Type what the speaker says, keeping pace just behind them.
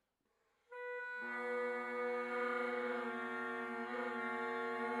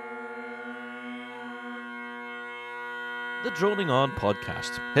The Droning On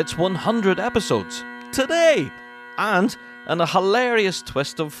podcast hits 100 episodes today, and in a hilarious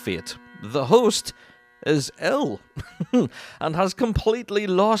twist of fate, the host is ill and has completely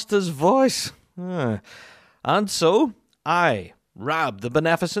lost his voice. And so, I, Rab the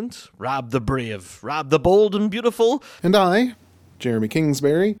Beneficent, Rab the Brave, Rab the Bold and Beautiful, and I, Jeremy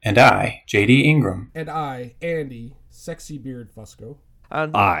Kingsbury, and I, JD Ingram, and I, Andy, Sexy Beard Fusco,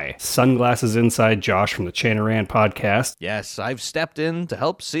 and I, Sunglasses Inside Josh from the Chanaran podcast. Yes, I've stepped in to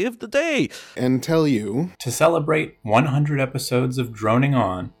help save the day. and tell you to celebrate 100 episodes of Droning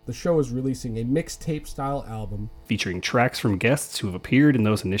On. the show is releasing a mixtape style album Featuring tracks from guests who have appeared in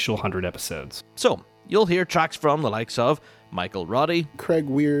those initial 100 episodes. So, you'll hear tracks from the likes of Michael Roddy, Craig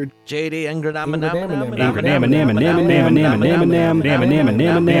Weird, JD Ingram,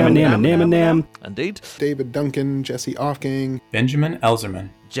 Indeed, David Duncan, Jesse Offgang, Benjamin Elzerman,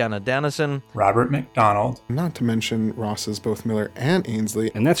 Jenna Dennison, Robert McDonald. not to mention Ross's both Miller and Ainsley.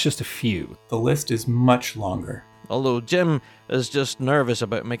 And that's just a few. The list is much longer. although Jim is just nervous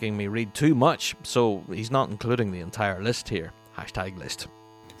about making me read too much, so he's not including the entire list here. #list.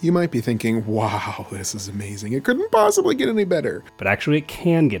 You might be thinking, wow, this is amazing. It couldn't possibly get any better. But actually, it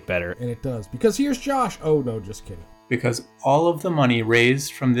can get better. and it does. Because here's Josh. Oh no, just kidding. Because all of the money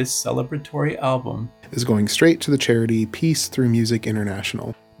raised from this celebratory album Is going straight to the charity Peace Through Music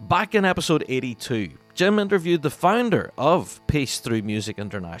International. Back in episode 82, Jim interviewed the founder of Peace Through Music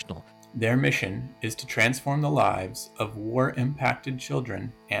International. Their mission is to transform the lives of war-impacted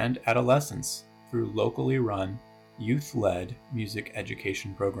children and adolescents through locally run, youth-led music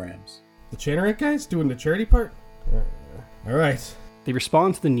education programs. The Chanaran guys doing the charity part? All right. They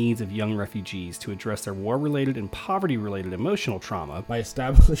respond to the needs of young refugees to address their war-related and poverty-related emotional trauma. By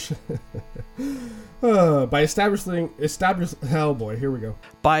establishing... oh boy, here we go.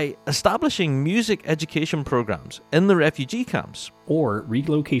 By establishing music education programs in the refugee camps. Or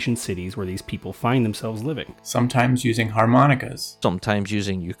relocation cities where these people find themselves living. Sometimes using harmonicas. Sometimes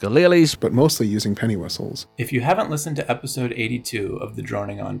using ukuleles. But mostly using penny whistles. If you haven't listened to episode 82 of the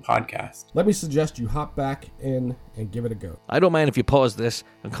Droning On podcast, Let me suggest you hop back in and give it a go. I don't mind if you pause this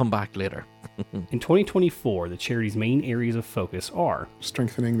and come back later. In 2024, the charity's main areas of focus are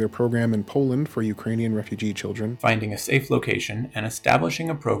Strengthening their program in Poland for Ukrainian refugee children. finding a safe location, and establishing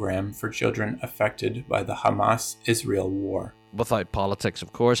a program for children affected by the Hamas-Israel war. Without politics,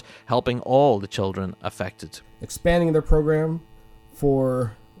 of course, helping all the children affected. Expanding their program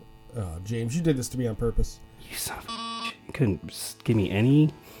for... James, you did this to me on purpose. You son of a bitch. You couldn't give me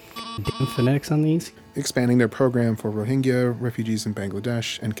any damn phonetics on these? Expanding their program for Rohingya refugees in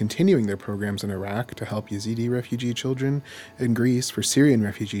Bangladesh, and continuing their programs in Iraq to help Yazidi refugee children, in Greece for Syrian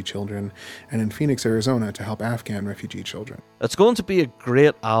refugee children, and in Phoenix, Arizona to help Afghan refugee children. It's going to be a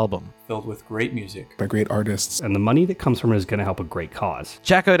great album. Filled with great music. By great artists. And the money that comes from it is going to help a great cause.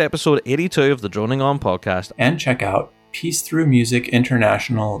 Check out episode 82 of the Droning On podcast. And check out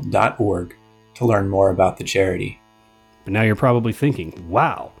peacethroughmusicinternational.org to learn more about the charity. But now you're probably thinking,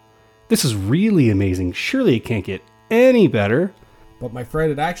 wow, this is really amazing. Surely it can't get any better. But my friend,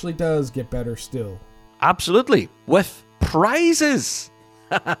 it actually does get better still. Absolutely. With prizes.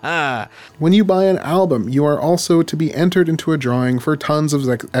 When you buy an album, you are also to be entered into a drawing for tons of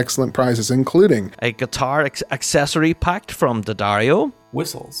excellent prizes, including A guitar accessory packed from Daddario.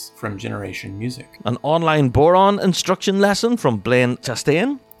 Whistles from Generation Music. An online boron instruction lesson from Blaine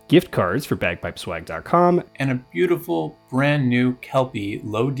Chastain. Gift cards for bagpipeswag.com. And a beautiful, brand new Kelpie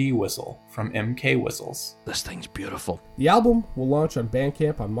low D whistle from MK Whistles. This thing's beautiful. The album will launch on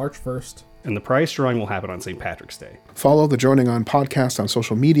Bandcamp on March 1st. And the prize drawing will happen on St. Patrick's Day. Follow the Droning On podcast on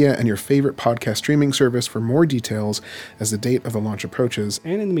social media and your favorite podcast streaming service for more details as the date of the launch approaches.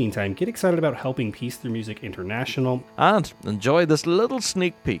 And in the meantime, get excited about helping Peace Through Music International. And enjoy this little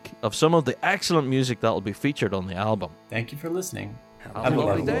sneak peek of some of the excellent music that will be featured on the album. Thank you for listening. Have a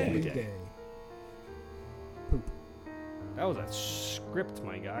lovely lovely day. That was a script,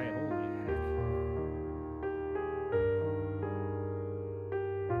 my guy. Holy